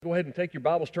go ahead and take your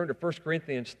Bibles, turn to 1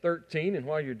 Corinthians 13, and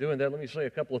while you're doing that, let me say a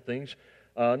couple of things.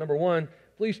 Number one,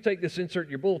 please take this insert in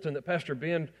your bulletin that Pastor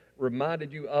Ben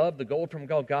reminded you of, the Gold from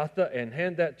Golgotha, and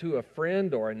hand that to a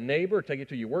friend or a neighbor. Take it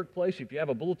to your workplace. If you have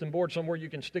a bulletin board somewhere, you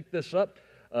can stick this up.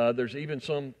 There's even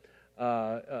some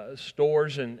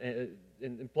stores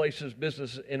and places,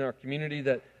 businesses in our community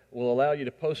that will allow you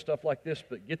to post stuff like this,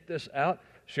 but get this out.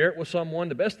 Share it with someone.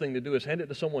 The best thing to do is hand it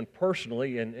to someone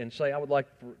personally and say, I would like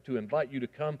to invite you to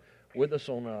come with us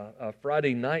on a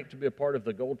Friday night to be a part of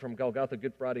the Gold from Golgotha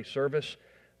Good Friday service.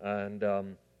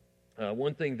 And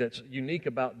one thing that's unique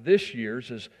about this year's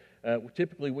is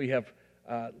typically we have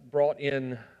brought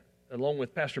in, along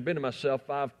with Pastor Ben and myself,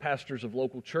 5 pastors of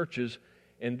local churches.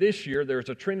 And this year there's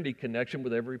a Trinity connection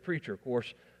with every preacher. Of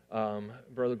course,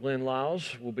 Brother Glenn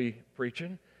Lyles will be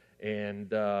preaching.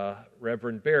 And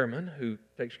Reverend Behrman, who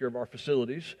takes care of our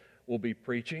facilities, will be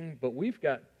preaching. But we've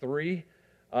got 3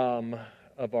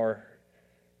 of our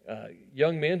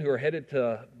young men who are headed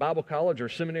to Bible college or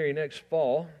seminary next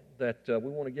fall that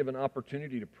we want to give an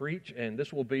opportunity to preach. And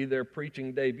this will be their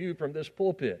preaching debut from this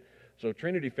pulpit. So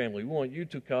Trinity family, we want you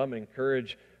to come and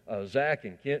encourage Zach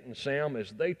and Kent and Sam as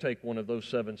they take one of those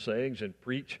 7 sayings and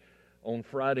preach on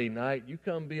Friday night. You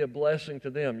come be a blessing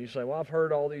to them. You say, well, I've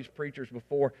heard all these preachers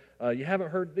before. You haven't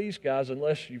heard these guys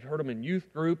unless you've heard them in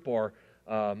youth group or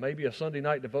maybe a Sunday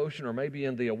night devotion or maybe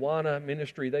in the Awana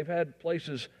ministry. They've had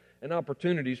places and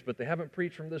opportunities, but they haven't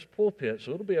preached from this pulpit.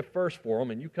 So it'll be a first for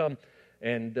them, and you come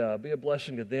and be a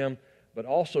blessing to them, but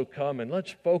also come and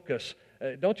let's focus.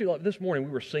 Don't you love, this morning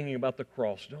we were singing about the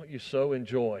cross. Don't you so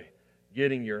enjoy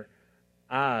getting your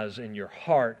eyes and your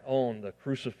heart on the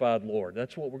crucified Lord?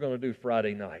 That's what we're going to do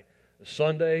Friday night.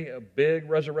 Sunday, a big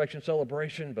resurrection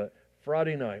celebration, but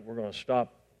Friday night we're going to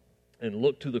stop and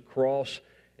look to the cross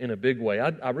in a big way.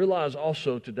 I realize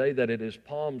also today that it is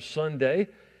Palm Sunday,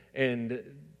 and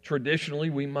traditionally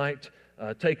we might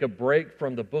take a break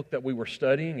from the book that we were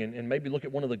studying and maybe look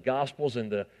at one of the Gospels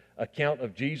and the account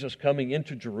of Jesus coming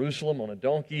into Jerusalem on a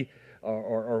donkey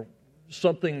or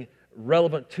something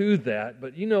relevant to that.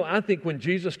 But you know, I think when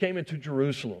Jesus came into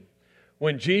Jerusalem,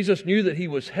 when Jesus knew that he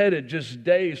was headed just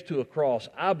days to a cross,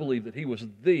 I believe that he was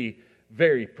the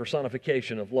very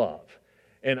personification of love.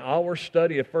 And our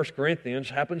study of 1 Corinthians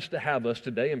happens to have us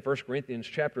today in 1 Corinthians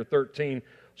chapter 13.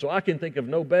 So I can think of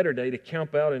no better day to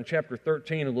camp out in chapter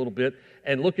 13 a little bit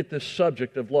and look at this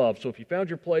subject of love. So if you found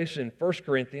your place in 1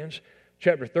 Corinthians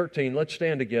chapter 13, let's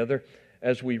stand together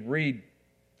as we read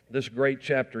this great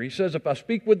chapter. He says, if I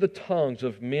speak with the tongues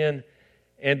of men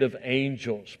and of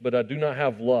angels, but I do not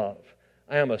have love,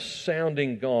 I am a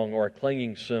sounding gong or a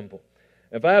clanging cymbal.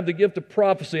 If I have the gift of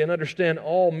prophecy and understand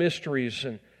all mysteries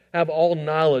and have all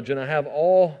knowledge and I have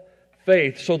all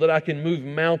faith so that I can move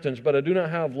mountains, but I do not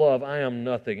have love, I am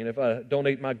nothing. And if I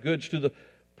donate my goods to the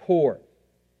poor,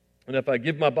 and if I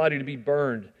give my body to be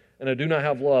burned, and I do not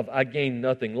have love, I gain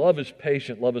nothing. Love is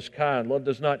patient, love is kind, love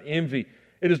does not envy.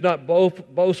 It is not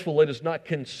boastful, it is not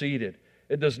conceited.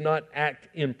 It does not act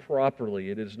improperly,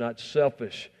 it is not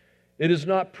selfish. It is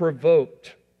not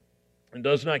provoked, and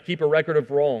does not keep a record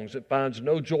of wrongs. It finds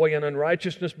no joy in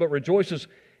unrighteousness, but rejoices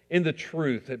in the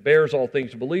truth. It bears all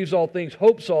things, believes all things,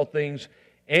 hopes all things,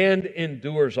 and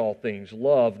endures all things.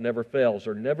 Love never fails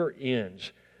or never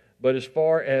ends. But as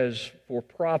far as for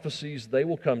prophecies, they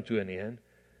will come to an end.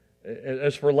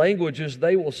 As for languages,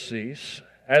 they will cease.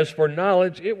 As for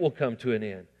knowledge, it will come to an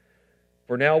end.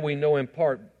 For now we know in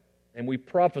part, and we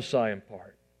prophesy in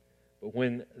part. But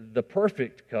when the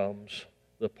perfect comes,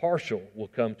 the partial will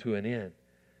come to an end.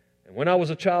 And when I was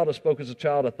a child, I spoke as a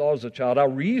child, I thought as a child, I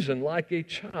reasoned like a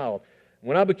child.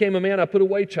 When I became a man, I put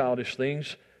away childish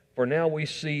things. For now we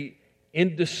see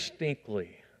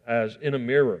indistinctly as in a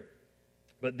mirror,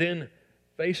 but then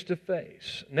face to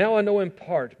face. Now I know in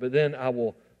part, but then I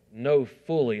will know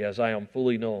fully as I am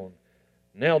fully known.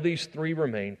 Now these 3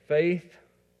 remain, faith,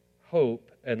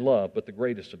 hope, and love, but the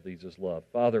greatest of these is love.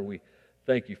 Father, we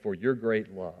thank you for your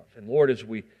great love. And Lord, as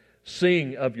we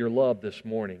sing of your love this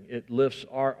morning, it lifts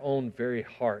our own very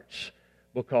hearts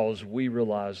because we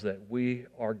realize that we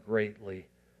are greatly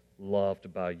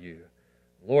loved by you.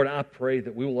 Lord, I pray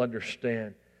that we will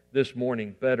understand this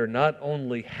morning better not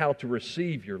only how to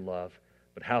receive your love,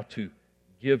 but how to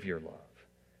give your love,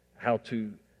 how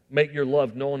to make your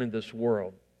love known in this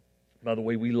world by the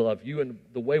way we love you and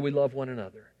the way we love one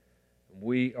another.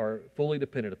 We are fully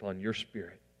dependent upon your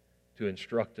Spirit to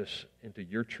instruct us into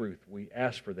your truth. We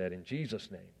ask for that in Jesus'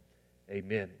 name.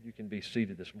 Amen. You can be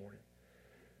seated this morning.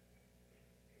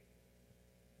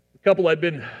 The couple had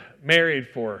been married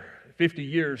for 50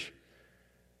 years,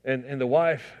 and the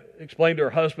wife explained to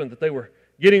her husband that they were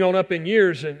getting on up in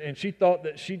years, and she thought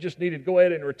that she just needed to go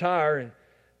ahead and retire, and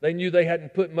they knew they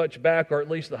hadn't put much back, or at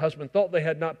least the husband thought they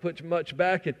had not put much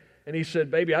back, and he said,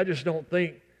 "Baby, I just don't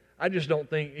think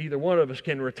either one of us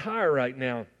can retire right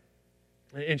now."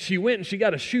 And she went and she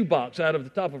got a shoebox out of the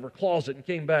top of her closet and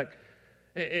came back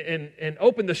and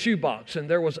opened the shoebox, and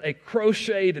there was a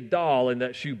crocheted doll in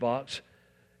that shoebox,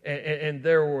 and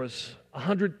there was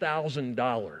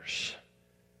 $100,000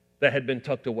 that had been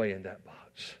tucked away in that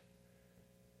box.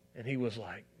 And he was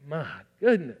like, "My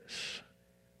goodness,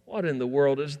 what in the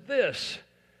world is this?"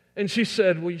 And she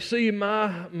said, "Well, you see,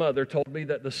 my mother told me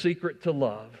that the secret to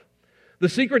love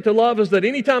is that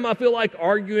anytime I feel like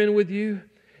arguing with you,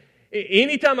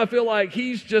 anytime I feel like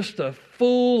he's just a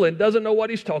fool and doesn't know what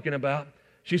he's talking about,"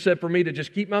 she said, "for me to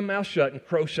just keep my mouth shut and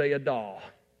crochet a doll."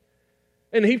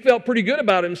 And he felt pretty good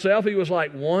about himself. He was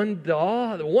like, one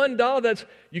doll, that's,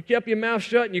 you kept your mouth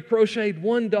shut and you crocheted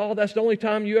one doll. That's the only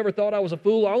time you ever thought I was a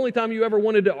fool, the only time you ever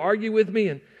wanted to argue with me.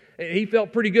 And he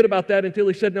felt pretty good about that until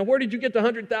he said, "Now, where did you get the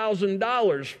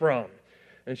 $100,000 from?"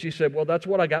 And she said, "Well, that's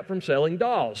what I got from selling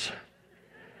dolls."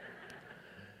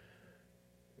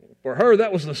 For her,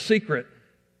 that was the secret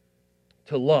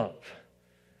to love.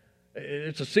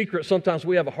 It's a secret sometimes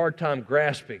we have a hard time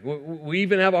grasping. We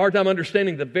even have a hard time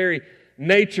understanding the very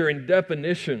nature and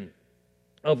definition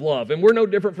of love. And we're no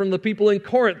different from the people in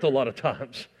Corinth a lot of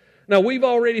times. Now, we've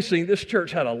already seen this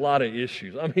church had a lot of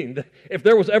issues. I mean, if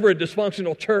there was ever a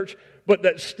dysfunctional church, but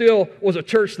that still was a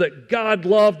church that God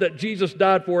loved, that Jesus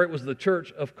died for, it was the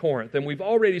church of Corinth. And we've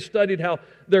already studied how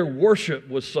their worship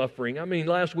was suffering. I mean,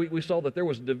 last week we saw that there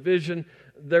was division,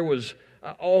 there was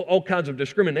all kinds of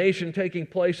discrimination taking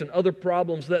place and other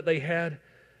problems that they had.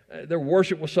 Their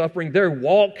worship was suffering. Their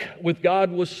walk with God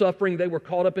was suffering. They were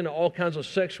caught up in all kinds of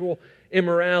sexual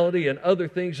immorality and other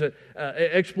things,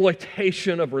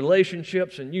 exploitation of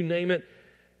relationships, and you name it.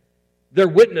 Their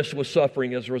witness was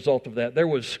suffering as a result of that. There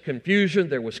was confusion,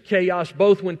 there was chaos,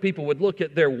 both when people would look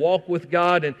at their walk with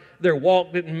God and their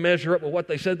walk didn't measure up with what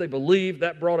they said they believed.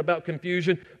 That brought about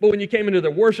confusion. But when you came into their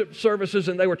worship services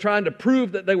and they were trying to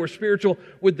prove that they were spiritual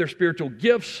with their spiritual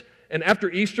gifts, and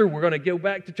after Easter, we're going to go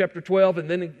back to chapter 12 and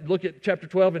then look at chapter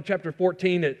 12 and chapter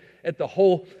 14 at the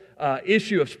whole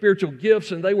issue of spiritual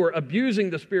gifts. And they were abusing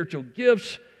the spiritual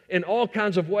gifts in all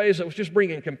kinds of ways. That was just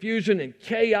bringing confusion and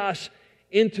chaos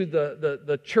into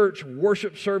the church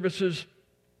worship services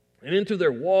and into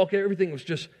their walk. Everything was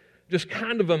just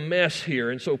kind of a mess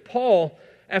here. And so Paul,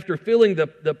 after filling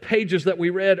the pages that we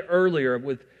read earlier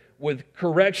with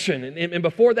correction, and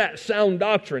before that, sound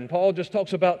doctrine, Paul just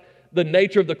talks about the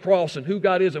nature of the cross and who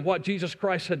God is and what Jesus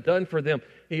Christ had done for them.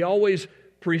 He always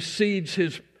precedes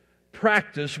his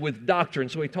practice with doctrine.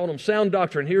 So he taught them sound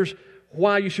doctrine. Here's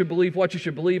why you should believe what you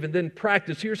should believe, and then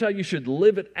practice. Here's how you should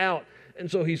live it out. And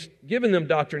so he's given them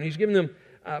doctrine. He's given them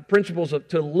principles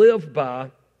to live by.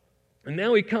 And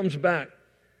now he comes back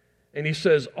and he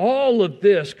says, all of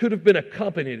this could have been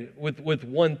accompanied with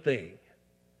one thing.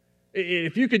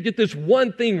 If you could get this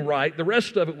one thing right, the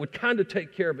rest of it would kind of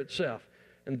take care of itself.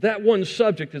 And that one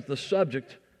subject is the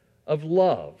subject of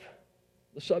love.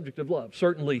 The subject of love.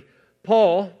 Certainly,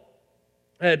 Paul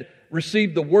had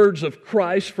received the words of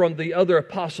Christ from the other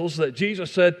apostles that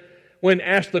Jesus said, when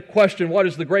asked the question, what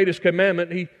is the greatest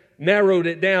commandment? He narrowed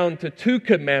it down to 2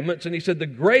 commandments, and he said the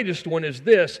greatest one is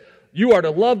this: you are to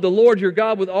love the Lord your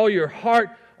God with all your heart,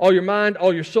 all your mind,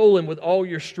 all your soul, and with all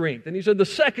your strength. And he said the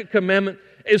second commandment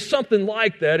is something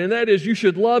like that, and that is you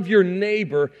should love your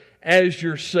neighbor as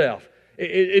yourself.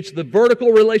 It's the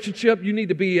vertical relationship. You need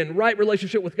to be in right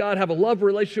relationship with God, have a love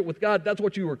relationship with God. That's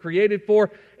what you were created for.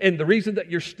 And the reason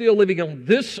that you're still living on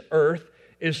this earth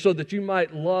is so that you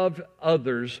might love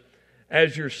others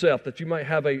as yourself, that you might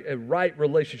have a right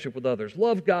relationship with others.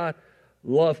 Love God,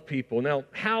 love people. Now,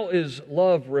 how is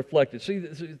love reflected? See,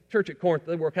 the church at Corinth,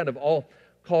 they were kind of all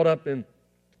caught up in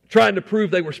trying to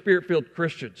prove they were Spirit-filled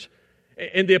Christians.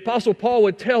 And the Apostle Paul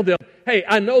would tell them, hey,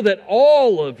 I know that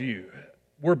all of you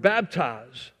were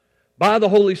baptized by the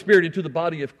Holy Spirit into the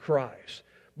body of Christ.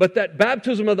 But that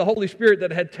baptism of the Holy Spirit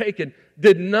that had taken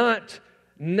did not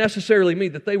necessarily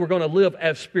mean that they were going to live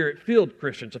as Spirit-filled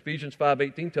Christians. Ephesians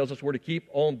 5:18 tells us we're to keep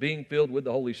on being filled with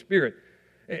the Holy Spirit.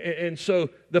 And so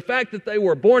the fact that they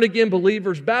were born-again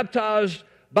believers, baptized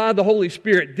by the Holy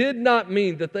Spirit, did not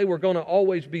mean that they were going to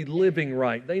always be living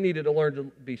right. They needed to learn to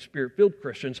be Spirit-filled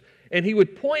Christians. And he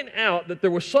would point out that there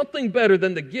was something better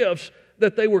than the gifts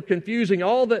that they were confusing.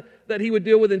 All that he would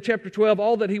deal with in chapter 12,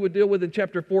 all that he would deal with in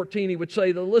chapter 14, he would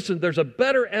say, listen, there's a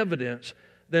better evidence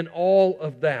than all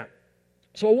of that.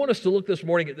 So I want us to look this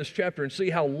morning at this chapter and see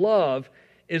how love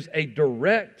is a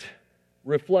direct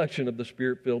reflection of the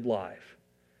Spirit-filled life.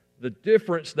 the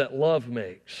difference that love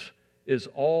makes is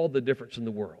all the difference in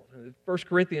the world. 1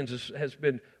 Corinthians has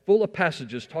been full of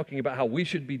passages talking about how we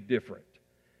should be different.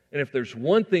 And if there's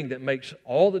one thing that makes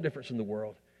all the difference in the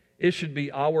world, it should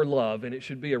be our love, and it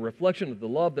should be a reflection of the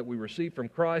love that we received from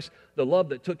Christ, the love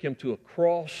that took Him to a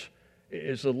cross.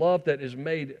 Is the love that is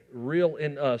made real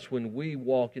in us when we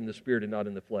walk in the Spirit and not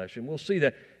in the flesh. And we'll see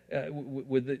that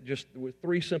with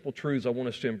three simple truths I want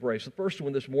us to embrace. The first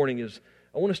one this morning is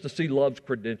I want us to see love's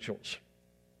credentials.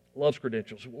 Love's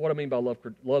credentials. What I mean by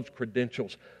love's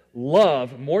credentials.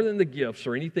 Love, more than the gifts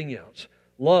or anything else,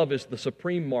 love is the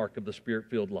supreme mark of the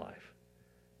Spirit-filled life.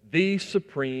 The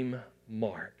supreme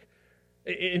mark.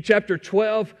 In chapter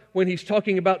 12, when he's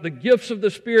talking about the gifts of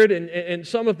the Spirit, and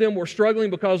some of them were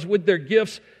struggling because with their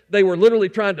gifts, they were literally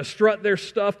trying to strut their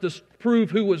stuff to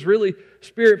prove who was really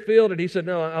Spirit-filled. And he said,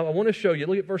 no, I want to show you.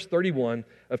 Look at verse 31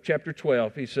 of chapter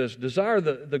 12. He says, desire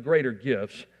the greater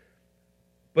gifts,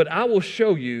 but I will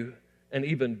show you an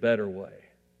even better way.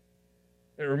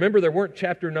 And remember, there weren't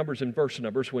chapter numbers and verse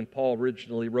numbers when Paul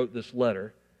originally wrote this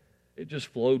letter. It just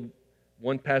flowed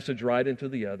one passage right into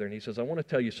the other, and he says, I want to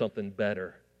tell you something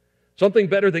better. Something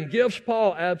better than gifts,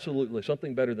 Paul? Absolutely.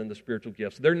 Something better than the spiritual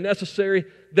gifts. They're necessary,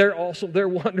 they're awesome, they're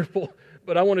wonderful,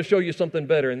 but I want to show you something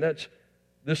better, and that's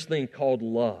this thing called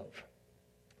love.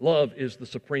 Love is the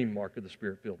supreme mark of the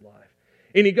Spirit-filled life.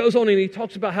 And he goes on and he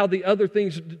talks about how the other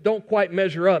things don't quite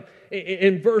measure up.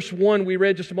 In verse 1 we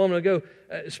read just a moment ago,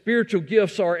 spiritual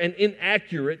gifts are an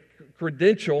inaccurate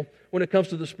credential when it comes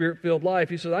to the Spirit-filled life.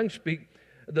 He says, I can speak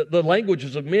the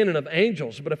languages of men and of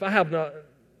angels, but if I have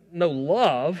no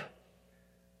love,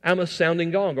 I'm a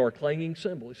sounding gong or a clanging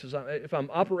cymbal. He says, if I'm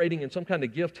operating in some kind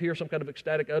of gift here, some kind of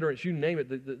ecstatic utterance, you name it,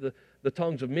 the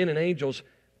tongues of men and angels,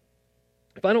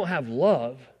 if I don't have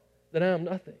love, then I am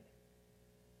nothing.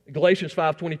 Galatians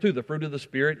 5:22, the fruit of the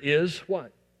Spirit is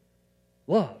what?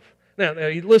 Love. Now,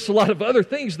 he lists a lot of other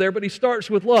things there, but he starts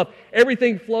with love.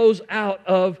 Everything flows out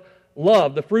of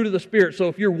love, the fruit of the Spirit. So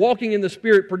if you're walking in the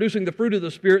Spirit, producing the fruit of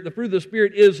the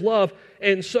Spirit is love.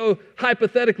 And so,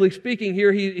 hypothetically speaking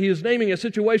here, he is naming a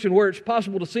situation where it's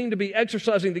possible to seem to be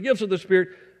exercising the gifts of the Spirit,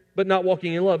 but not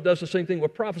walking in love. Does the same thing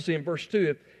with prophecy in verse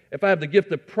 2. If I have the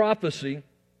gift of prophecy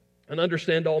and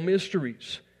understand all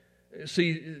mysteries.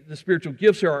 See, the spiritual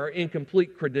gifts here are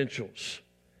incomplete credentials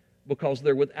because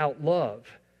they're without love.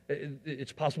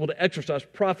 It's possible to exercise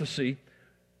prophecy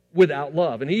without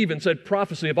love. And he even said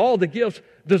prophecy. Of all the gifts,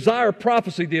 desire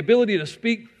prophecy, the ability to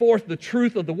speak forth the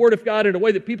truth of the Word of God in a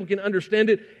way that people can understand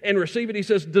it and receive it. He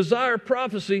says, desire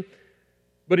prophecy.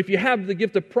 But if you have the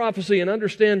gift of prophecy and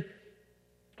understand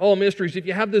all mysteries, if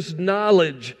you have this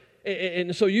knowledge,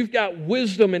 and so you've got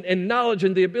wisdom and knowledge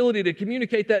and the ability to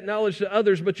communicate that knowledge to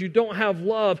others, but you don't have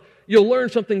love, you'll learn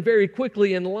something very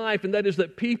quickly in life, and that is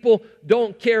that people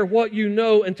don't care what you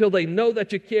know until they know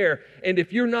that you care. And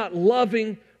if you're not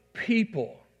loving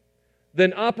people,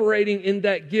 then operating in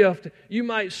that gift, you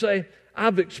might say,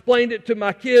 I've explained it to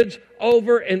my kids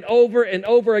over and over and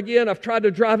over again. I've tried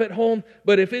to drive it home,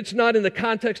 but if it's not in the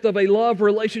context of a love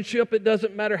relationship, it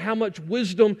doesn't matter how much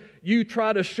wisdom you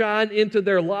try to shine into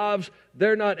their lives,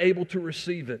 they're not able to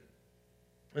receive it.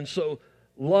 And so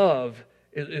love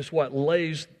is what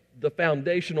lays the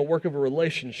foundational work of a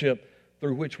relationship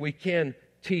through which we can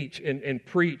teach and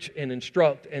preach and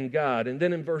instruct and guide. And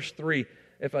then in verse 3,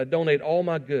 if I donate all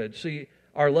my goods, see,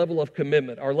 our level of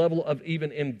commitment, our level of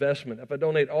even investment, if I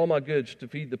donate all my goods to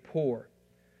feed the poor,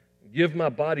 give my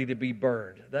body to be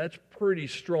burned, that's pretty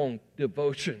strong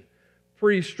devotion,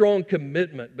 pretty strong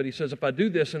commitment. But he says, if I do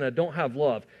this and I don't have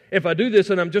love, if I do this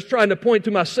and I'm just trying to point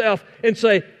to myself and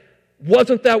say,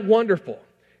 wasn't that wonderful?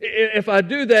 If I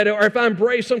do that, or if I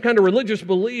embrace some kind of religious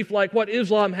belief like what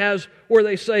Islam has, where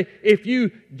they say, if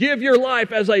you give your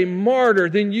life as a martyr,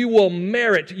 then you will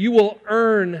merit, you will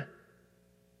earn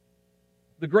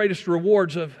the greatest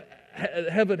rewards of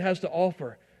heaven has to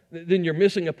offer, then you're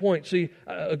missing a point. See,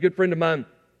 a good friend of mine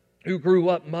who grew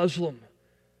up Muslim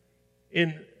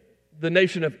in the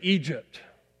nation of Egypt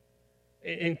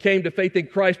and came to faith in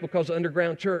Christ because of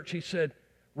underground church, he said,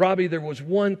 Robbie, there was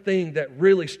one thing that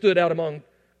really stood out among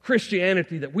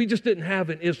Christianity that we just didn't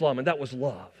have in Islam, and that was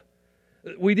love.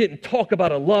 We didn't talk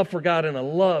about a love for God and a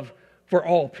love for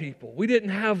all people. We didn't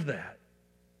have that.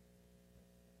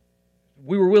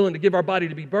 We were willing to give our body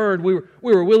to be burned. We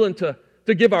were willing to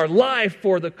give our life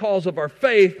for the cause of our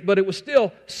faith, but it was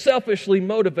still selfishly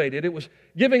motivated. It was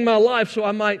giving my life so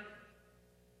I might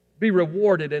be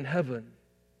rewarded in heaven.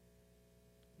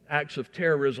 Acts of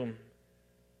terrorism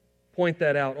point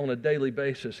that out on a daily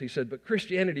basis. He said, but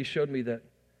Christianity showed me that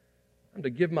I'm to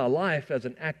give my life as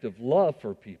an act of love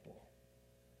for people,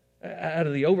 out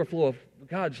of the overflow of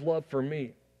God's love for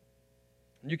me.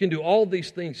 You can do all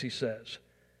these things, he says.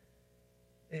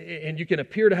 And you can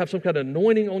appear to have some kind of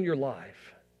anointing on your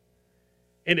life.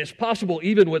 And it's possible,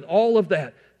 even with all of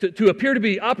that, to appear to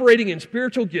be operating in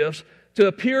spiritual gifts, to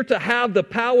appear to have the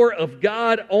power of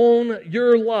God on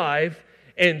your life,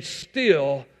 and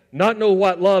still not know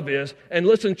what love is. And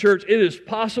listen, church, it is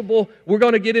possible. We're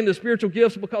going to get into spiritual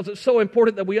gifts because it's so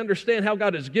important that we understand how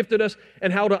God has gifted us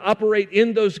and how to operate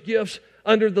in those gifts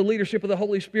under the leadership of the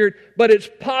Holy Spirit. But it's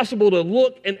possible to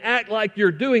look and act like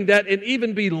you're doing that and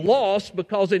even be lost,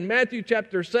 because in Matthew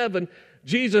chapter 7,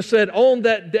 Jesus said, on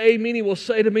that day, many will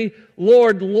say to me,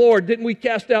 Lord, Lord, didn't we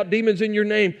cast out demons in your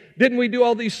name? Didn't we do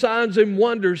all these signs and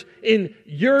wonders in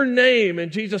your name?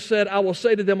 And Jesus said, I will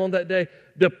say to them on that day,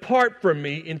 depart from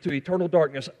me into eternal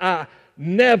darkness. I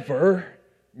never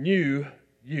knew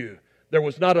you. There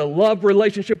was not a love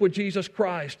relationship with Jesus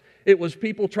Christ. It was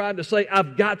people trying to say,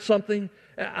 I've got something.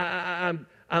 I'm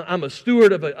a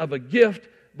steward of a gift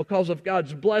because of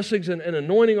God's blessings and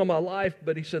anointing on my life.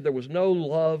 But he said there was no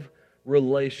love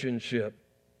relationship.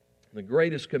 The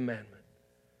greatest commandment,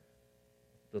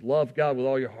 to love God with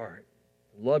all your heart,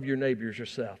 love your neighbor as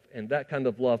yourself. And that kind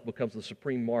of love becomes the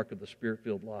supreme mark of the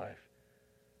Spirit-filled life.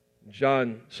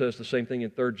 John says the same thing in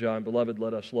 3 John, Beloved,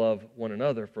 let us love one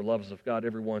another, for love is of God.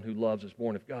 Everyone who loves is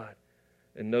born of God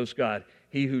and knows God.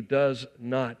 He who does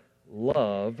not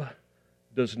love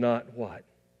does not what?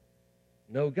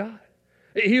 Know God.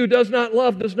 He who does not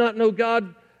love does not know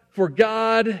God, for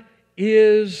God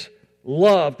is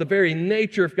love. The very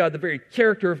nature of God, the very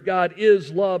character of God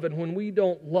is love. And when we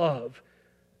don't love,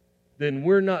 then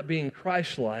we're not being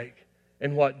Christ-like.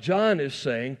 And what John is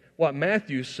saying, what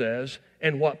Matthew says,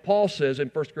 and what Paul says in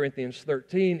 1 Corinthians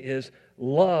 13 is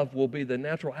love will be the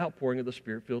natural outpouring of the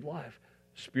Spirit-filled life.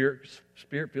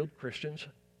 Spirit-filled Christians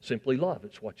simply love.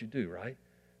 It's what you do, right?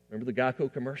 Remember the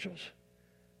Geico commercials?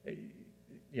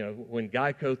 You know, when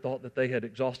Geico thought that they had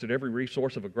exhausted every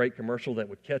resource of a great commercial that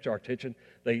would catch our attention,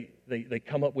 they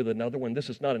come up with another one. This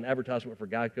is not an advertisement for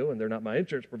Geico, and they're not my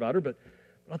insurance provider, but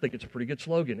I think it's a pretty good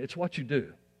slogan. It's what you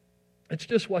do. It's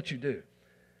just what you do.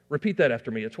 Repeat that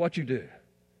after me. It's what you do.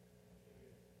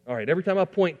 All right, every time I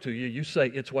point to you, you say,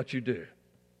 it's what you do.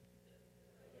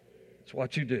 It's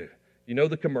what you do. You know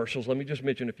the commercials. Let me just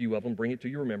mention a few of them. Bring it to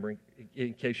your remembering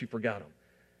in case you forgot them.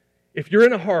 If you're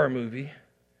in a horror movie,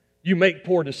 you make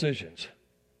poor decisions.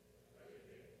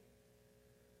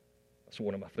 That's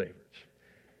one of my favorites.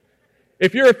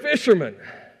 If you're a fisherman,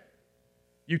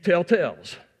 you tell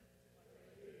tales.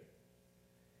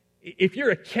 If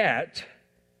you're a cat,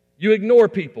 you ignore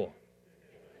people.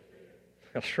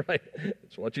 That's right.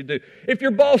 That's what you do. If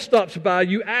your boss stops by,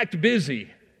 you act busy.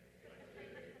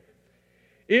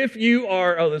 If you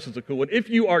are, oh, this is a cool one. If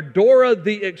you are Dora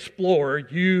the Explorer,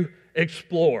 you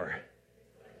explore.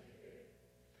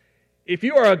 If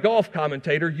you are a golf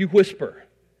commentator, you whisper.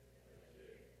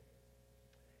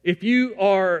 If you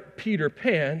are Peter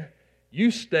Pan,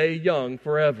 you stay young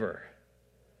forever.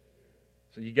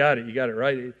 So you got it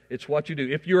right. It's what you do.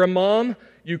 If you're a mom,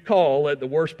 you call at the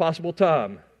worst possible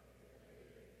time.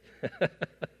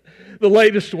 The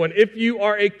latest one, if you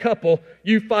are a couple,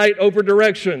 you fight over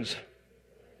directions.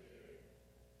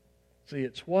 See,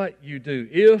 it's what you do.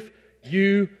 If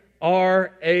you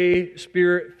are a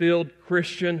Spirit-filled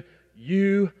Christian,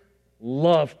 you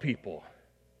love people.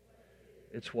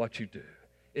 It's what you do.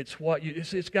 It's what you.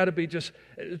 It's got to be just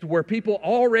where people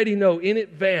already know in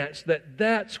advance that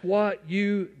that's what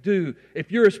you do.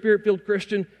 If you're a Spirit-filled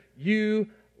Christian, you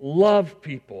love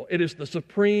people. It is the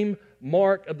supreme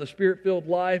mark of the Spirit-filled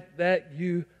life that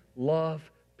you love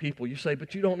people. You say,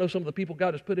 but you don't know some of the people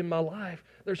God has put in my life.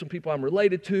 There's some people I'm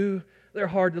related to. They're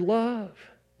hard to love.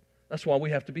 That's why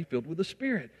we have to be filled with the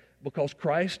Spirit, because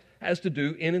Christ has to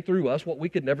do in and through us what we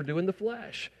could never do in the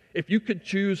flesh. If you could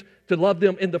choose to love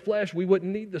them in the flesh, we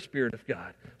wouldn't need the Spirit of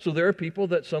God. So there are people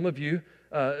that some of you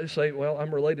say, well,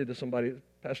 I'm related to somebody,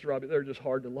 Pastor Robbie, they're just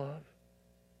hard to love.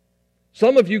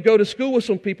 Some of you go to school with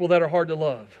some people that are hard to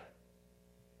love.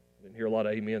 I didn't hear a lot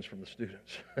of amens from the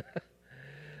students.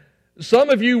 Some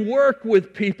of you work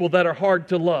with people that are hard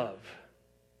to love.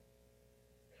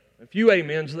 A few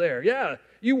amens there. Yeah,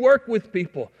 you work with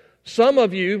people. Some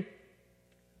of you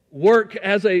work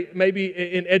maybe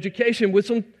in education with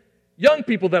some young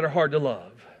people that are hard to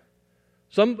love.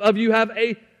 Some of you have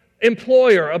an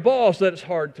employer, a boss that's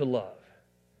hard to love.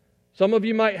 Some of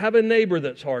you might have a neighbor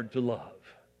that's hard to love.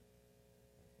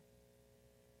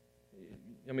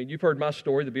 I mean, you've heard my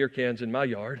story, the beer cans in my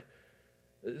yard.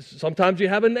 Sometimes you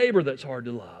have a neighbor that's hard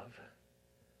to love.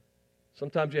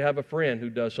 Sometimes you have a friend who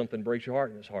does something, breaks your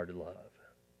heart, and is hard to love.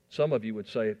 Some of you would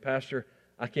say, Pastor,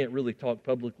 I can't really talk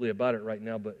publicly about it right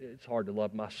now, but it's hard to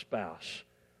love my spouse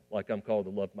like I'm called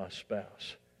to love my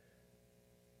spouse.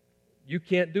 You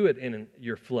can't do it in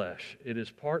your flesh. It is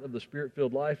part of the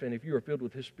Spirit-filled life, and if you are filled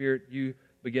with His Spirit, you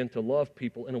begin to love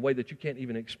people in a way that you can't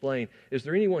even explain. Is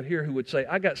there anyone here who would say,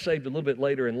 I got saved a little bit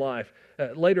later in life,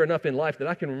 later enough in life that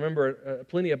I can remember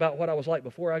plenty about what I was like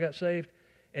before I got saved,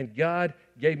 and God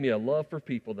gave me a love for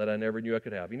people that I never knew I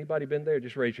could have? Anybody been there?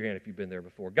 Just raise your hand if you've been there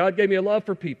before. God gave me a love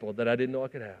for people that I didn't know I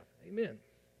could have. Amen.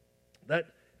 That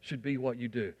should be what you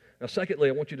do. Now, secondly,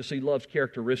 I want you to see love's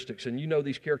characteristics. And you know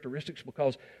these characteristics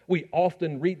because we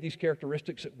often read these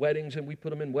characteristics at weddings and we put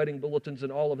them in wedding bulletins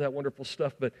and all of that wonderful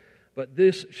stuff. But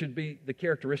this should be the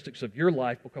characteristics of your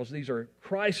life because these are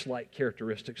Christ-like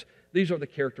characteristics. These are the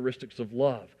characteristics of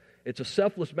love. It's a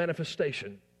selfless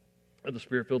manifestation of the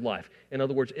Spirit-filled life. In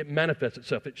other words, it manifests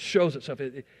itself. It shows itself.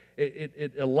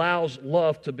 It allows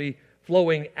love to be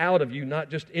flowing out of you, not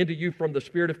just into you from the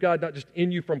Spirit of God, not just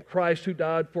in you from Christ who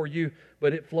died for you,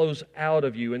 but it flows out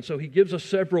of you. And so he gives us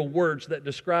several words that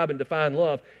describe and define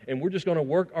love, and we're just going to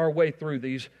work our way through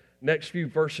these next few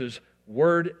verses,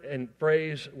 word and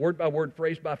phrase, word by word,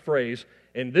 phrase by phrase.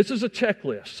 And this is a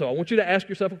checklist, so I want you to ask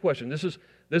yourself a question. This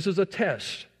is a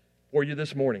test for you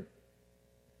this morning.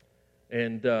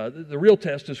 And the real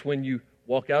test is when you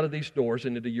walk out of these doors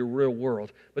and into your real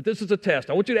world. But this is a test.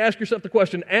 I want you to ask yourself the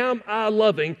question, am I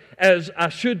loving as I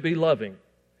should be loving?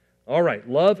 All right,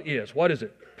 love is, what is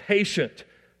it? Patient.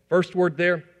 First word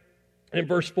there in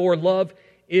verse 4, love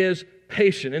is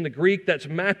patient. In the Greek, that's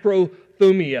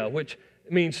macrothumia, which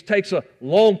means takes a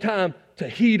long time to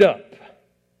heat up.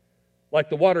 Like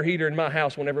the water heater in my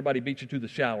house when everybody beats you to the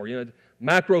shower. You know,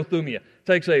 macrothumia.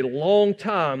 Takes a long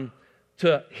time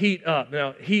to heat up.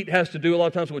 Now, heat has to do a lot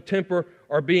of times with temper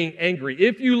or being angry.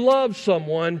 If you love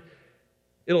someone,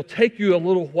 it'll take you a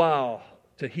little while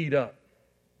to heat up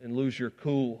and lose your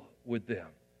cool with them.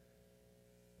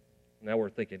 Now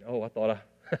we're thinking, I thought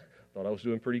I was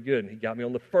doing pretty good, and he got me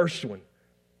on the first one.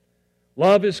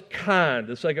 Love is kind,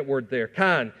 the second word there,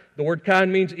 kind. The word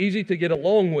kind means easy to get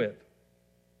along with.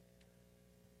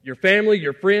 Your family,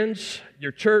 your friends,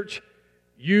 your church,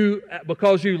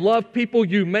 because you love people,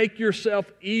 you make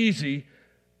yourself easy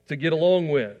to get along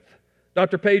with.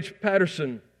 Dr. Paige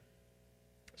Patterson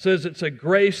says it's a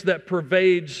grace that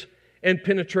pervades and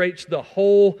penetrates the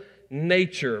whole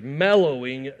nature,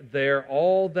 mellowing there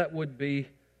all that would be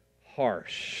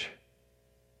harsh.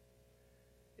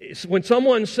 When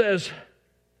someone says,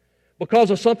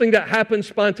 because of something that happens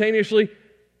spontaneously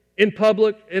in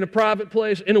public, in a private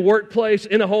place, in a workplace,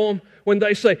 in a home, when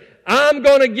they say, I'm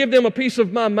going to give them a piece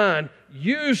of my mind,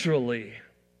 usually,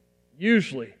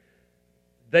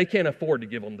 they can't afford to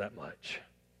give them that much.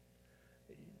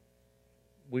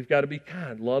 We've got to be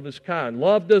kind. Love is kind.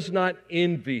 Love does not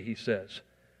envy, he says.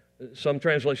 Some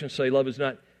translations say love is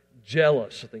not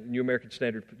jealous. I think the New American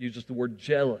Standard uses the word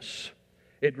jealous.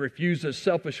 It refuses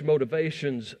selfish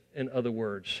motivations, in other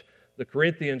words. The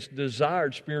Corinthians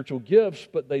desired spiritual gifts,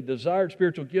 but they desired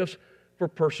spiritual gifts for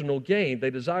personal gain. They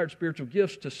desired spiritual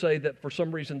gifts to say that for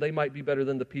some reason they might be better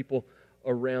than the people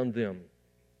around them.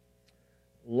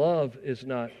 Love is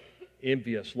not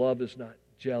envious. Love is not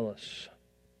jealous.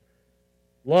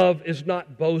 Love is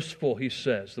not boastful, he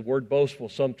says. The word boastful,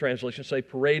 some translations say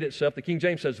parade itself. The King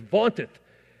James says vaunteth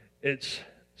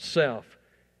itself.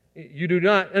 You do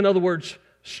not, in other words,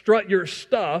 strut your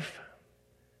stuff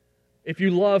if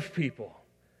you love people.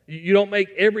 You don't make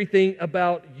everything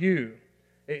about you.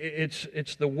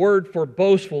 It's the word for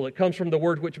boastful. It comes from the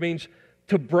word which means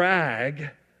to brag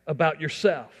about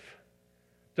yourself.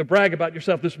 To brag about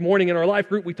yourself. This morning in our life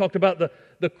group, we talked about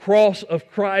the cross of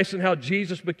Christ and how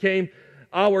Jesus became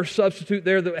our substitute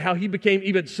there, how He became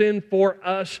even sin for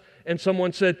us. And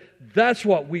someone said, that's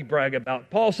what we brag about.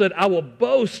 Paul said, I will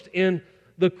boast in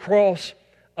the cross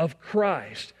of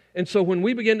Christ. And so when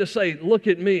we begin to say, look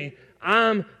at me,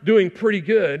 I'm doing pretty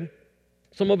good,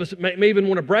 some of us may even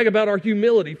want to brag about our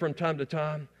humility from time to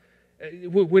time.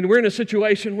 When we're in a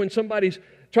situation when somebody's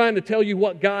trying to tell you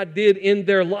what God did in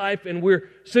their life and we're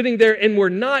sitting there and we're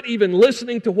not even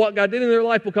listening to what God did in their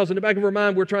life because in the back of our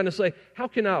mind we're trying to say, how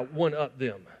can I one-up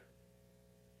them?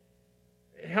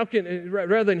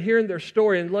 Rather than hearing their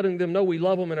story and letting them know we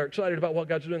love them and are excited about what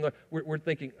God's doing, we're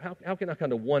thinking, how can I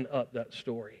kind of one-up that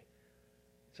story?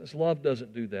 It says love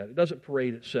doesn't do that. It doesn't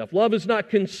parade itself. Love is not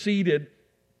conceited,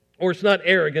 or it's not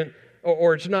arrogant,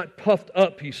 or it's not puffed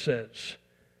up, he says.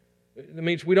 It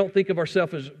means we don't think of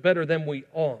ourselves as better than we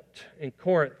ought. In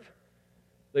Corinth,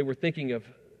 they were thinking of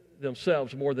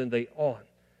themselves more than they ought.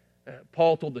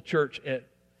 Paul told the church at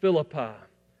Philippi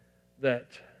that,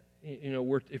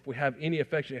 if we have any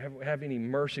affection, if we have any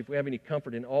mercy, if we have any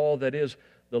comfort in all that is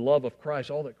the love of Christ,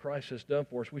 all that Christ has done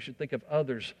for us, we should think of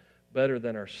others better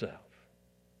than ourselves.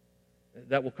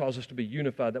 That will cause us to be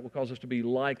unified. That will cause us to be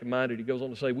like-minded. He goes on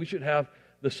to say, we should have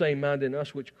the same mind in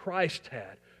us which Christ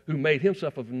had, who made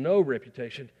himself of no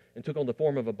reputation and took on the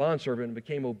form of a bondservant and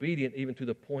became obedient even to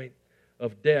the point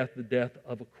of death, the death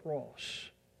of a cross.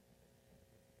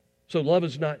 So love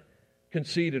is not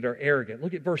conceited or arrogant.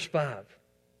 Look at verse 5.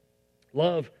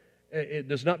 Love, it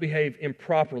does not behave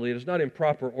improperly. It is not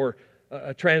improper, or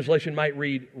a translation might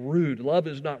read rude. Love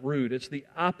is not rude. It's the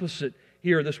opposite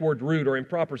here, this word rude or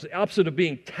improper. It's the opposite of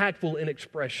being tactful in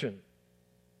expression.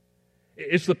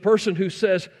 It's the person who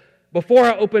says, before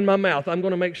I open my mouth, I'm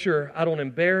going to make sure I don't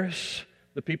embarrass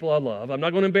the people I love. I'm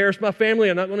not going to embarrass my family.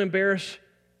 I'm not going to embarrass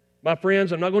my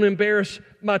friends. I'm not going to embarrass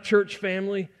my church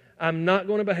family. I'm not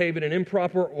going to behave in an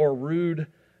improper or rude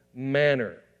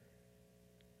manner.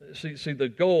 See, the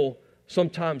goal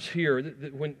sometimes here,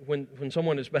 when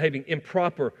someone is behaving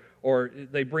improper, or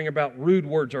they bring about rude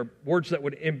words or words that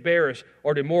would embarrass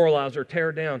or demoralize or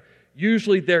tear down,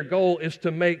 usually their goal is to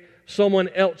make someone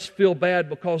else feel bad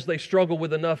because they struggle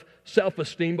with enough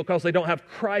self-esteem, because they don't have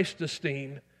Christ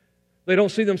esteem. They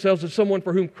don't see themselves as someone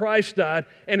for whom Christ died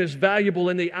and is valuable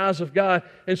in the eyes of God.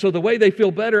 And so the way they feel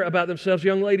better about themselves,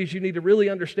 young ladies, you need to really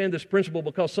understand this principle,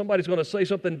 because somebody's going to say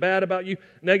something bad about you,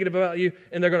 negative about you,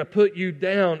 and they're going to put you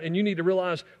down. And you need to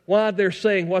realize why they're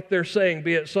saying what they're saying,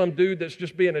 be it some dude that's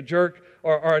just being a jerk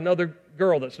or another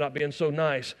girl that's not being so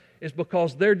nice. Is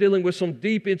because they're dealing with some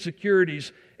deep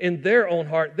insecurities in their own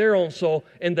heart, their own soul,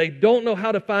 and they don't know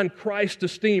how to find Christ's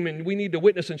esteem. And we need to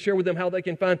witness and share with them how they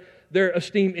can find their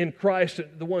esteem in Christ,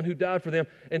 the one who died for them.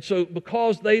 And so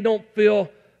because they don't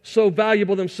feel so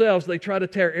valuable themselves, they try to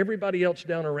tear everybody else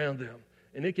down around them.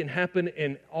 And it can happen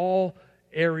in all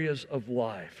areas of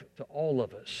life, to all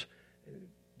of us.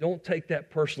 Don't take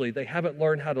that personally. They haven't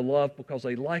learned how to love because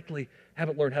they likely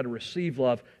haven't learned how to receive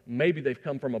love. Maybe they've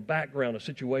come from a background, a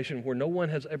situation where no one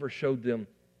has ever showed them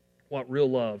what real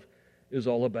love is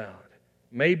all about.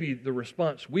 Maybe the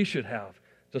response we should have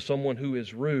to someone who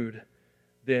is rude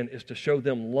then is to show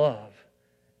them love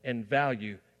and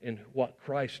value in what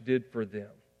Christ did for them.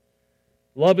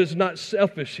 Love is not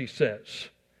selfish, he says.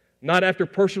 Not after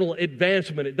personal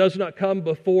advancement. It does not come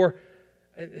before.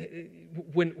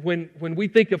 When we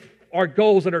think of our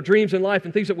goals and our dreams in life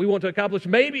and things that we want to accomplish,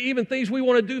 maybe even things we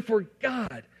want to do for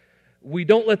God, we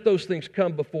don't let those things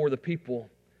come before the people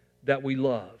that we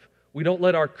love. We don't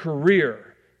let our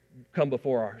career come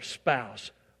before our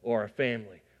spouse or our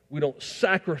family. We don't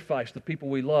sacrifice the people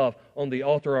we love on the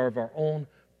altar of our own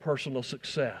personal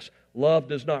success. Love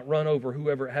does not run over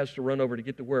whoever it has to run over to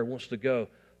get to where it wants to go.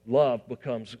 Love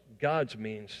becomes God's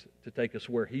means to take us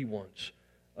where He wants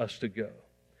us to go.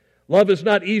 Love is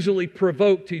not easily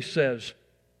provoked, he says.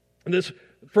 And this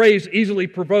phrase, easily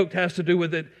provoked, has to do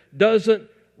with it doesn't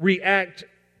react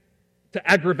to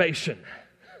aggravation.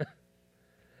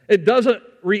 It doesn't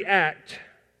react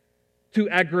to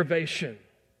aggravation.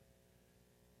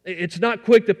 It's not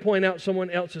quick to point out someone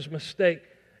else's mistake.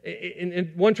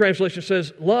 In one translation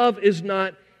says, love is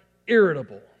not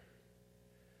irritable.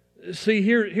 See,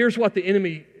 here's what the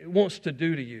enemy wants to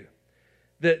do to you.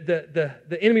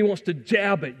 The enemy wants to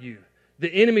jab at you.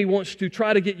 The enemy wants to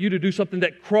try to get you to do something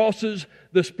that crosses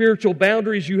the spiritual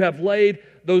boundaries you have laid,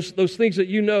 those things that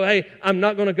you know, hey, I'm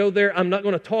not going to go there, I'm not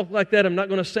going to talk like that, I'm not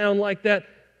going to sound like that.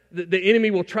 The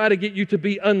enemy will try to get you to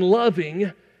be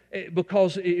unloving,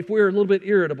 because if we're a little bit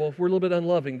irritable, if we're a little bit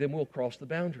unloving, then we'll cross the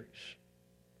boundaries.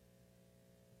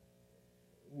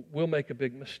 We'll make a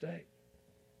big mistake.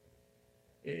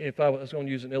 If I was going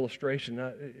to use an illustration,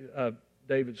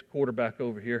 David's quarterback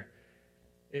over here,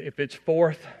 if it's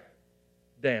 4th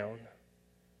down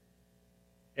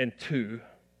and 2,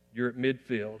 you're at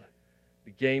midfield,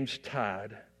 the game's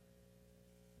tied,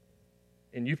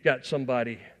 and you've got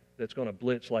somebody that's going to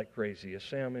blitz like crazy. Is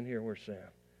Sam in here? Where's Sam?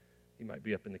 He might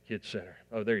be up in the kids' center.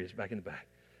 Oh, there he is, back in the back.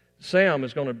 Sam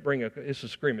is going to bring it's a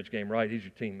scrimmage game, right? He's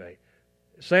your teammate.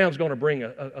 Sam's going to bring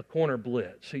a corner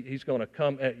blitz. He's going to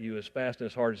come at you as fast and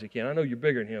as hard as he can. I know you're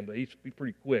bigger than him, but he's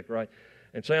pretty quick, right?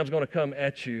 And Sam's going to come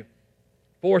at you.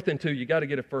 4th and 2, you got to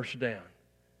get a first down.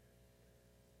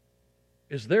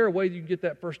 Is there a way you can get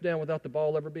that first down without the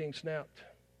ball ever being snapped?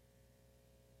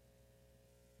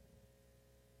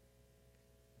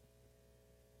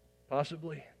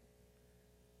 Possibly.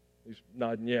 He's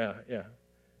nodding, yeah.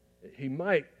 He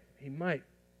might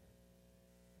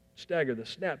stagger the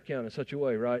snap count in such a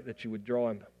way, right, that you would draw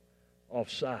him off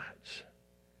sides.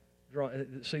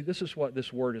 See, this is what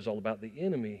this word is all about. The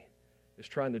enemy is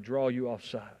trying to draw you off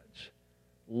sides.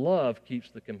 Love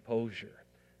keeps the composure.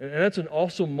 And that's an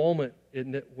awesome moment,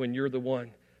 isn't it, when you're the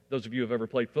one, those of you who have ever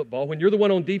played football, when you're the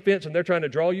one on defense and they're trying to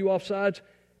draw you off sides,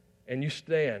 and you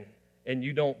stand and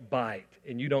you don't bite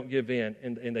and you don't give in,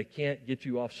 and they can't get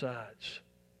you off sides.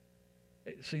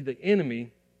 See, the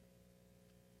enemy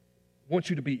wants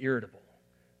you to be irritable.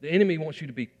 The enemy wants you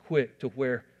to be quick to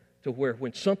where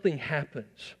when something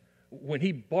happens, when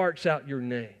he barks out your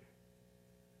name,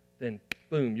 then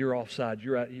boom, you're offside.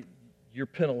 You're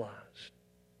penalized.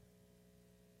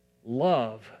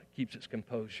 Love keeps its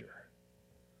composure.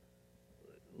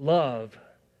 Love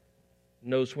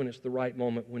knows when it's the right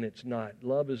moment, when it's not.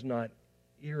 Love is not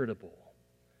irritable.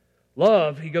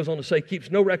 Love, he goes on to say, keeps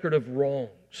no record of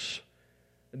wrongs.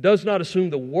 It does not assume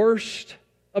the worst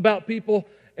about people,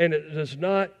 and it does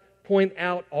not point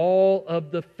out all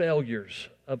of the failures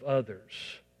of others.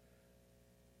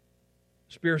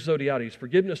 Spiritus Zodiatis,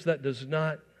 forgiveness that does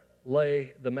not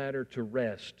lay the matter to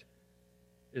rest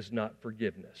is not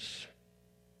forgiveness.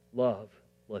 Love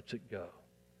lets it go.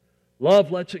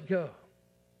 Love lets it go.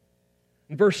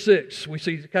 In verse 6, we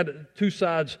see kind of two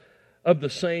sides of the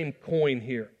same coin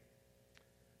here.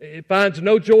 It finds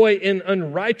no joy in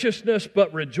unrighteousness,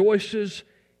 but rejoices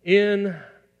in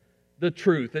the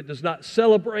truth. It does not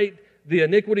celebrate the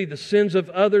iniquity, the sins of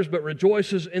others, but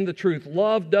rejoices in the truth.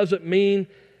 Love doesn't mean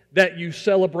that you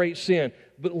celebrate sin.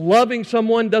 But loving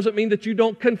someone doesn't mean that you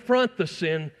don't confront the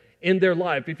sin in their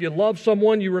life. If you love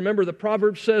someone, you remember the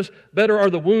proverb says, better are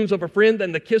the wounds of a friend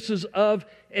than the kisses of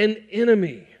an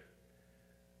enemy.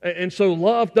 And so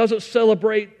love doesn't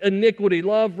celebrate iniquity.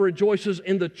 Love rejoices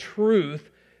in the truth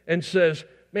and says,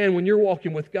 man, when you're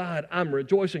walking with God, I'm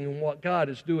rejoicing in what God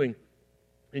is doing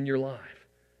in your life.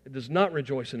 It does not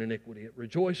rejoice in iniquity. It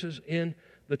rejoices in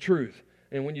the truth.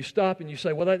 And when you stop and you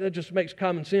say, well, that just makes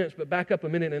common sense, but back up a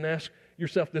minute and ask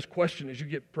yourself this question as you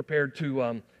get prepared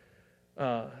to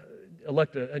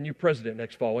elect a new president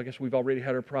next fall. I guess we've already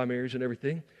had our primaries and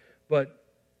everything. But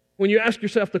when you ask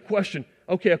yourself the question,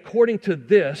 okay, according to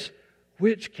this,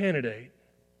 which candidate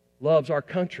loves our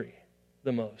country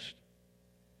the most?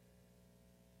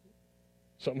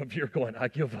 Some of you are going, I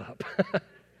give up.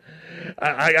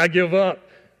 I give up.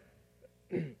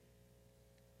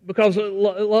 Because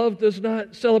love does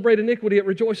not celebrate iniquity, it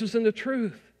rejoices in the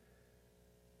truth.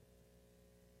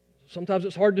 Sometimes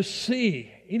it's hard to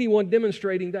see anyone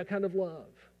demonstrating that kind of love.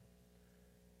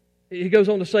 He goes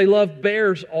on to say, love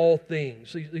bears all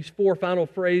things. These four final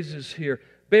phrases here,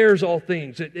 bears all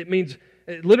things. It means,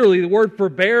 literally the word for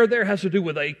bear there has to do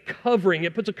with a covering.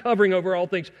 It puts a covering over all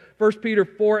things. 1 Peter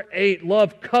 4:8,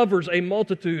 love covers a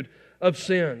multitude of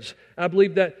sins. I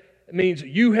believe that means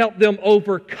you help them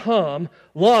overcome.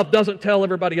 Love doesn't tell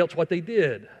everybody else what they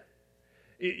did.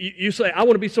 You say, I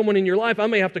want to be someone in your life. I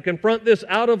may have to confront this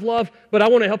out of love, but I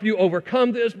want to help you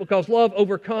overcome this because love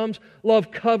overcomes.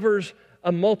 Love covers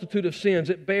a multitude of sins.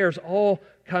 It bears all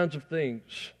kinds of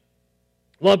things.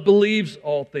 Love believes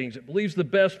all things. It believes the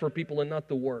best for people and not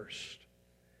the worst.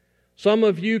 Some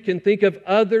of you can think of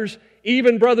others,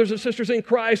 even brothers and sisters in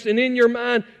Christ, and in your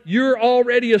mind, you're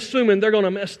already assuming they're going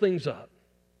to mess things up.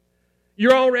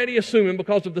 You're already assuming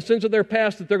because of the sins of their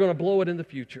past that they're going to blow it in the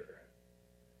future.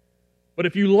 But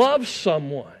if you love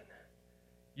someone,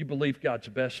 you believe God's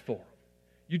best for them.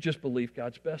 You just believe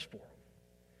God's best for them.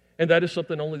 And that is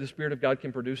something only the Spirit of God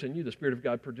can produce in you. The Spirit of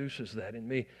God produces that in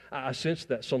me. I sense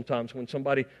that sometimes when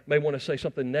somebody may want to say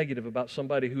something negative about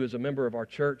somebody who is a member of our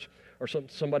church, or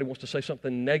somebody wants to say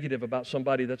something negative about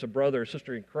somebody that's a brother or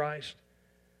sister in Christ,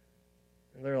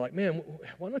 and they're like, man,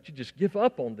 why don't you just give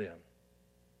up on them?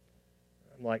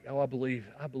 I'm like, I believe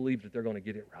that they're going to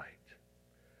get it right.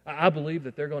 I believe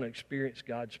that they're going to experience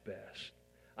God's best.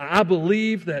 I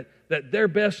believe that their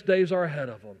best days are ahead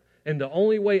of them. And the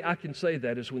only way I can say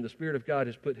that is when the Spirit of God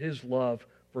has put His love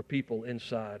for people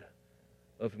inside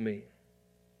of me.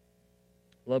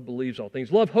 Love believes all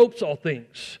things. Love hopes all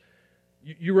things.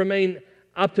 You remain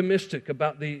optimistic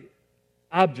about the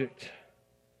object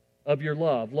of your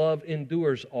love. Love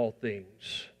endures all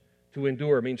things. To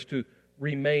endure means to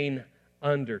remain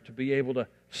under, to be able to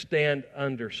stand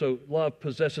under. So love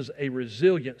possesses a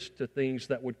resilience to things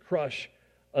that would crush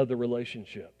other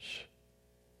relationships.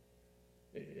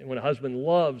 When a husband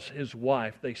loves his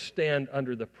wife, they stand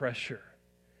under the pressure.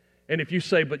 And if you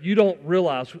say, but you don't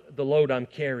realize the load I'm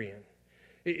carrying,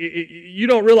 you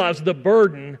don't realize the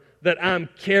burden that I'm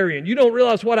carrying, you don't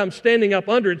realize what I'm standing up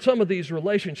under in some of these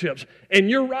relationships. And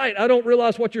you're right, I don't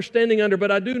realize what you're standing under, but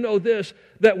I do know this,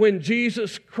 that when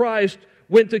Jesus Christ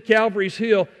went to Calvary's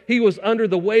Hill, He was under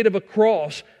the weight of a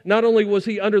cross. Not only was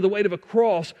He under the weight of a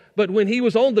cross, but when He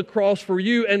was on the cross for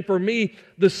you and for me,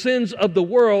 the sins of the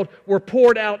world were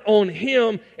poured out on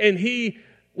Him, and He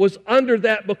was under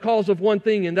that because of one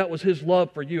thing, and that was His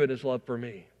love for you and His love for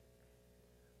me.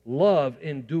 Love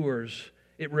endures.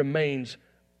 It remains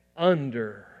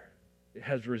under It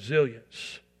has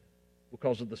resilience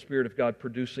because of the Spirit of God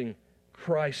producing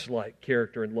Christ-like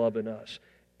character and love in us.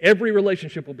 Every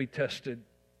relationship will be tested.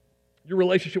 Your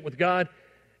relationship with God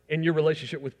and your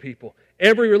relationship with people.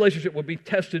 Every relationship will be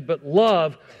tested, but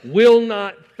love will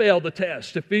not fail the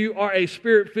test. If you are a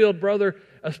Spirit-filled brother,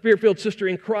 a Spirit-filled sister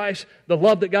in Christ, the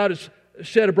love that God has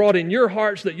shed abroad in your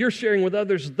hearts that you're sharing with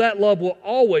others, that love will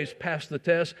always pass the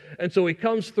test. And so he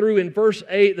comes through in verse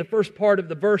 8, the first part of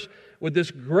the verse, with this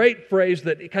great phrase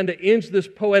that kind of ends this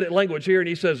poetic language here, and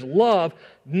he says, love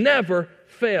never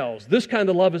fails. This kind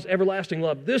of love is everlasting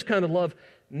love. This kind of love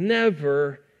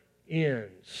never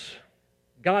ends.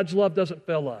 God's love doesn't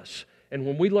fail us. And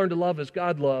when we learn to love as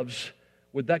God loves,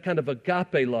 with that kind of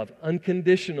agape love,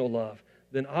 unconditional love,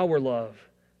 then our love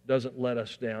doesn't let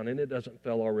us down, and it doesn't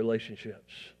fail our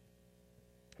relationships.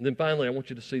 And then finally, I want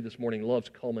you to see this morning love's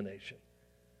culmination.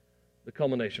 The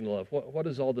culmination of love. What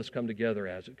does all this come together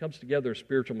as? It comes together as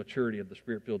spiritual maturity of the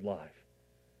Spirit-filled life.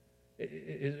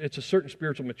 It's a certain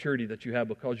spiritual maturity that you have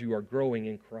because you are growing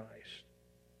in Christ.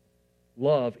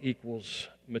 Love equals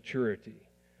maturity.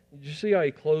 Did you see how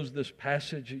he closed this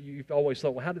passage? You've always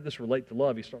thought, well, how did this relate to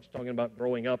love? He starts talking about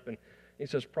growing up, and he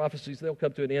says, prophecies, they'll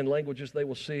come to an end. Languages, they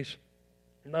will cease.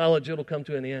 Knowledge, it'll come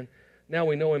to an end. Now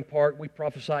we know in part, we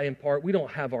prophesy in part. We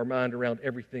don't have our mind around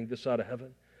everything this side of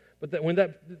heaven. But when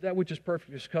that which is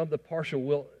perfect has come, the partial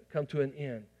will come to an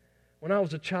end. When I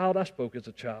was a child, I spoke as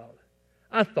a child.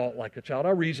 I thought like a child.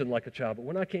 I reasoned like a child. But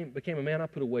when I became a man, I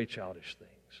put away childish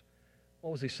things.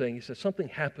 What was he saying? He said, something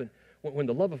happened when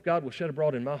the love of God was shed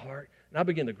abroad in my heart, and I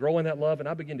began to grow in that love, and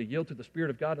I began to yield to the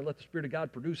Spirit of God and let the Spirit of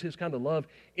God produce His kind of love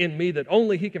in me that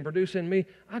only He can produce in me.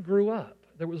 I grew up.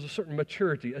 There was a certain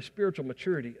maturity, a spiritual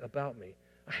maturity about me.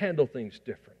 I handle things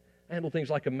different. I handle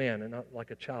things like a man and not like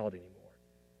a child anymore.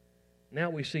 Now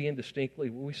we see indistinctly,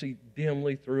 we see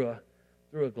dimly through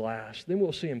a glass. Then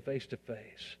we'll see Him face to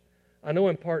face. I know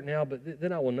in part now, but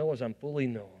then I will know as I'm fully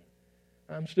known.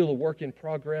 I'm still a work in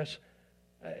progress.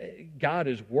 God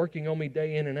is working on me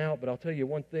day in and out, but I'll tell you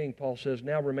one thing, Paul says,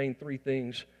 now remain three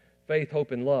things, faith,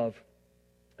 hope, and love.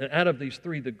 And out of these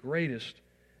three, the greatest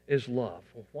is love.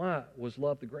 Well, why was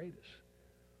love the greatest?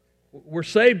 We're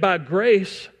saved by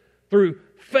grace through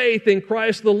faith in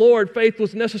Christ the Lord. Faith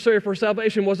was necessary for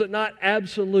salvation, was it not?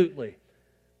 Absolutely.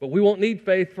 But we won't need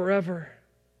faith forever.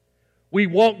 We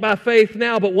walk by faith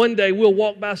now, but one day we'll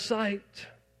walk by sight.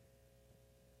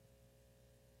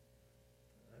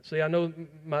 See, I know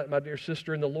my dear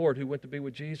sister in the Lord who went to be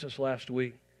with Jesus last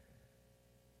week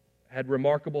had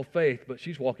remarkable faith, but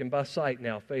she's walking by sight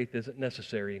now. Faith isn't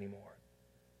necessary anymore.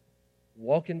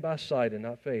 Walking by sight and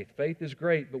not faith. Faith is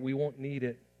great, but we won't need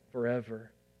it forever.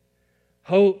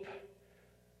 Hope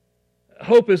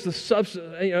is the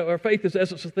substance, or faith is the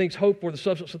essence of things hoped for, the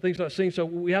substance of things not seen. So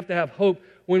we have to have hope.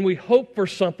 When we hope for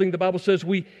something, the Bible says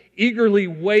we eagerly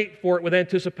wait for it with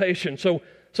anticipation. So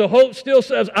hope still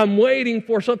says, I'm waiting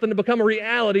for something to become a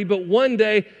reality, but one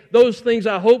day those things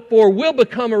I hope for will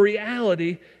become a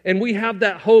reality, and we have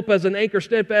that hope as an anchor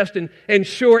steadfast and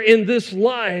sure in this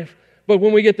life. But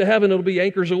when we get to heaven, it'll be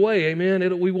anchors away,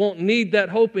 amen? We won't need that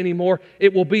hope anymore.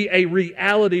 It will be a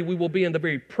reality. We will be in the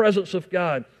very presence of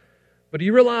God. But do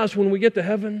you realize when we get to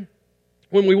heaven,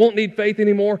 when we won't need faith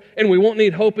anymore and we won't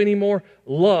need hope anymore,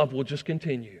 love will just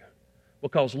continue.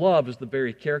 Because love is the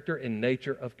very character and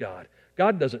nature of God.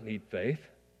 God doesn't need faith.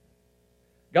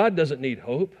 God doesn't need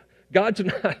hope. God's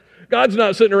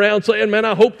not sitting around saying, man,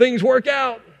 I hope things work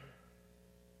out.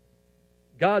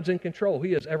 God's in control.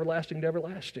 He is everlasting to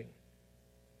everlasting.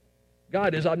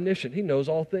 God is omniscient. He knows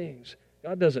all things.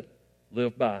 God doesn't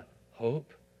live by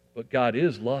hope, but God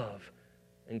is love.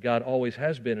 And God always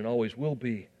has been and always will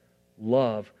be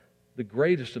love. The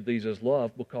greatest of these is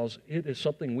love because it is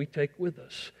something we take with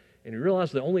us. And you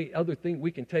realize the only other thing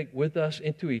we can take with us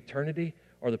into eternity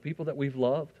are the people that we've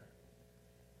loved.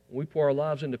 When we pour our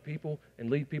lives into people and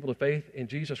lead people to faith in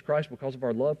Jesus Christ because of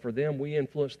our love for them, we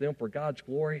influence them for God's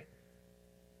glory.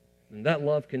 And that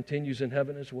love continues in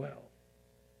heaven as well.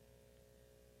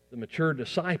 The mature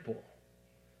disciple,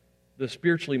 the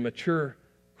spiritually mature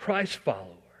Christ follower,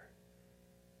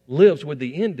 lives with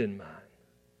the end in mind,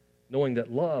 knowing that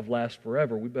love lasts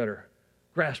forever. We better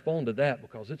grasp onto that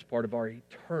because it's part of our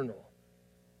eternal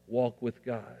walk with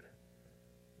God.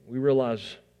 We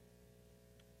realize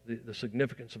the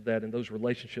significance of that in those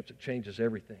relationships. It changes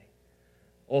everything.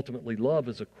 Ultimately, love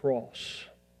is a cross.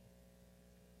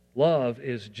 Love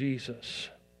is Jesus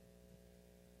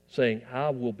saying,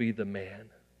 I will be the man.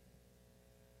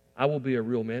 I will be a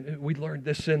real man. We learned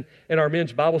this in our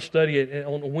men's Bible study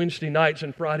on Wednesday nights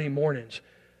and Friday mornings.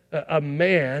 A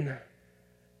man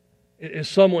is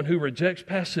someone who rejects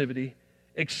passivity,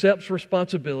 accepts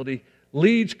responsibility,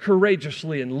 leads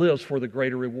courageously, and lives for the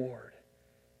greater reward.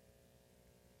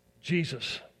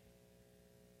 Jesus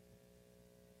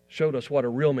showed us what a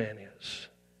real man is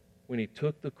when He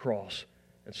took the cross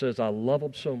and says, I love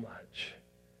them so much,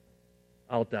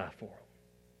 I'll die for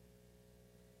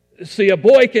them. See, a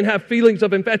boy can have feelings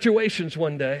of infatuations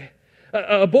one day.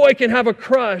 A boy can have a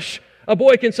crush. A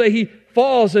boy can say he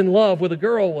falls in love with a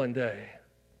girl one day.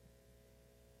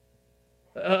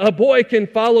 A boy can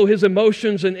follow his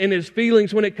emotions and his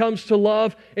feelings when it comes to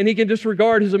love, and he can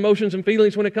disregard his emotions and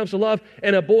feelings when it comes to love,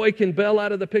 and a boy can bail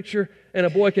out of the picture, and a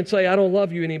boy can say, I don't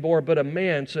love you anymore, but a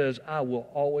man says, I will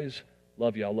always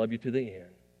love you. I'll love you to the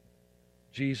end.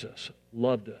 Jesus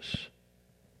loved us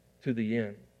to the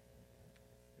end.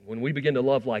 When we begin to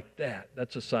love like that,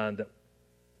 that's a sign that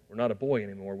we're not a boy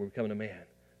anymore, we're becoming a man.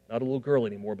 Not a little girl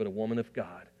anymore, but a woman of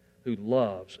God who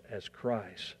loves as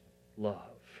Christ loved.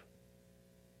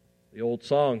 The old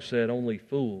song said, only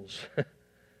fools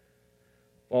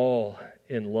fall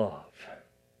in love,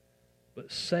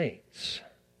 but saints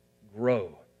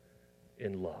grow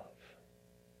in love,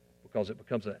 because it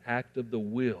becomes an act of the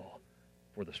will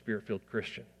for the Spirit-filled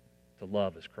Christian to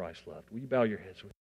love as Christ loved. Will you bow your heads with me?